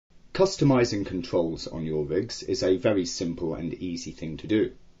Customizing controls on your rigs is a very simple and easy thing to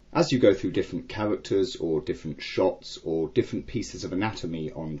do. As you go through different characters or different shots or different pieces of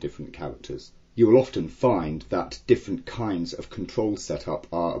anatomy on different characters, you will often find that different kinds of control setup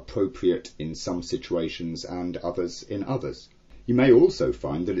are appropriate in some situations and others in others. You may also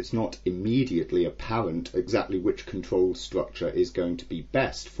find that it's not immediately apparent exactly which control structure is going to be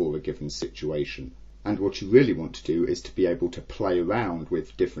best for a given situation. And what you really want to do is to be able to play around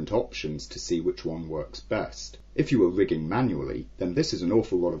with different options to see which one works best. If you were rigging manually, then this is an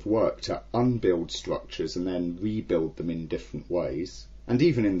awful lot of work to unbuild structures and then rebuild them in different ways. And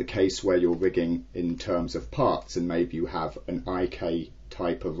even in the case where you're rigging in terms of parts and maybe you have an IK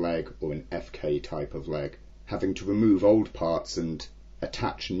type of leg or an FK type of leg, having to remove old parts and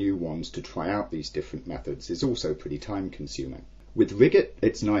attach new ones to try out these different methods is also pretty time consuming. With Rigit,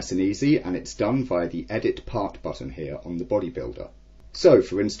 it's nice and easy, and it's done via the Edit Part button here on the bodybuilder. So,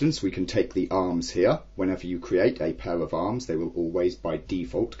 for instance, we can take the arms here. Whenever you create a pair of arms, they will always by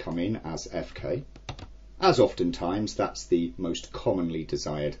default come in as FK. As oftentimes, that's the most commonly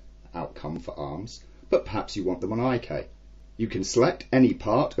desired outcome for arms, but perhaps you want them on IK. You can select any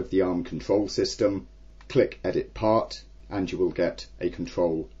part of the arm control system, click Edit Part, and you will get a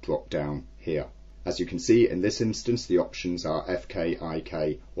control drop down here. As you can see, in this instance, the options are FK,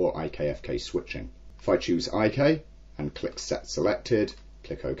 IK, or IK-FK switching. If I choose IK and click Set Selected,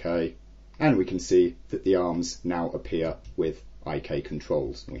 click OK, and we can see that the arms now appear with IK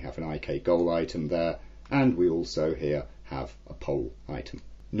controls. We have an IK goal item there, and we also here have a pole item.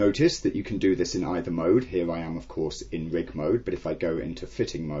 Notice that you can do this in either mode. Here I am, of course, in rig mode, but if I go into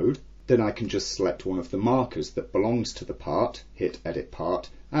fitting mode, then I can just select one of the markers that belongs to the part, hit Edit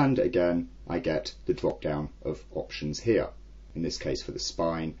Part, and again I get the drop down of options here. In this case for the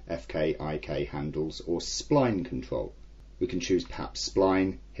spine, FK, IK handles, or spline control. We can choose perhaps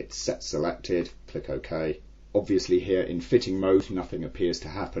spline, hit Set Selected, click OK. Obviously here in fitting mode nothing appears to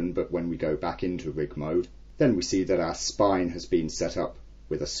happen, but when we go back into rig mode, then we see that our spine has been set up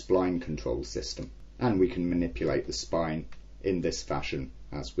with a spline control system, and we can manipulate the spine in this fashion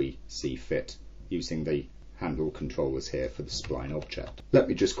as we see fit, using the handle controllers here for the spline object. Let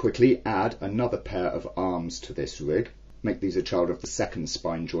me just quickly add another pair of arms to this rig. Make these a child of the second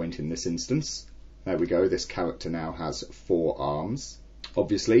spine joint in this instance. There we go, this character now has 4 arms.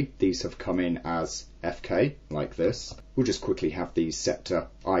 Obviously these have come in as FK, like this. We'll just quickly have these set to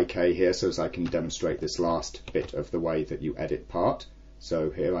IK here so as I can demonstrate this last bit of the way that you edit part. So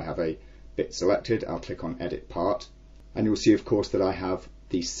here I have a bit selected, I'll click on Edit Part, and you'll see of course that I have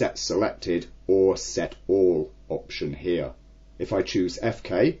the Set Selected or Set All option here. If I choose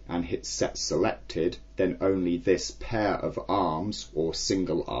FK and hit Set Selected, then only this pair of arms, or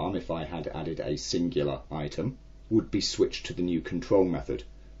single arm if I had added a singular item, would be switched to the new control method.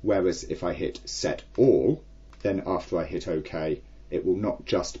 Whereas if I hit Set All, then after I hit OK, it will not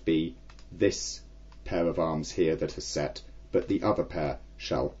just be this pair of arms here that are set, but the other pair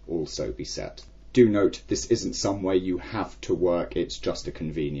shall also be set. Do note, this isn't some way you have to work, it's just a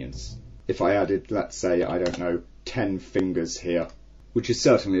convenience. If I added, let's say, I don't know, 10 fingers here, which is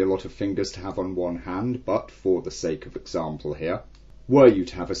certainly a lot of fingers to have on one hand, but for the sake of example here, were you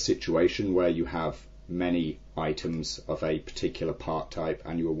to have a situation where you have many items of a particular part type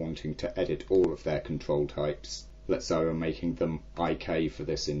and you are wanting to edit all of their control types, let's say I'm making them IK for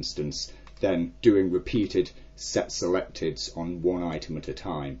this instance, then doing repeated set selecteds on one item at a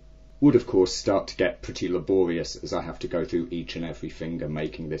time would of course start to get pretty laborious, as I have to go through each and every finger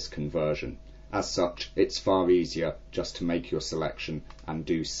making this conversion. As such, it's far easier just to make your selection and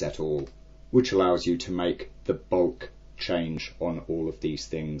do Set All, which allows you to make the bulk change on all of these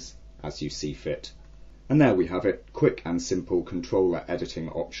things as you see fit. And there we have it, quick and simple controller editing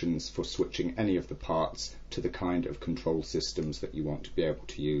options for switching any of the parts to the kind of control systems that you want to be able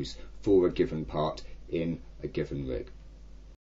to use for a given part in a given rig.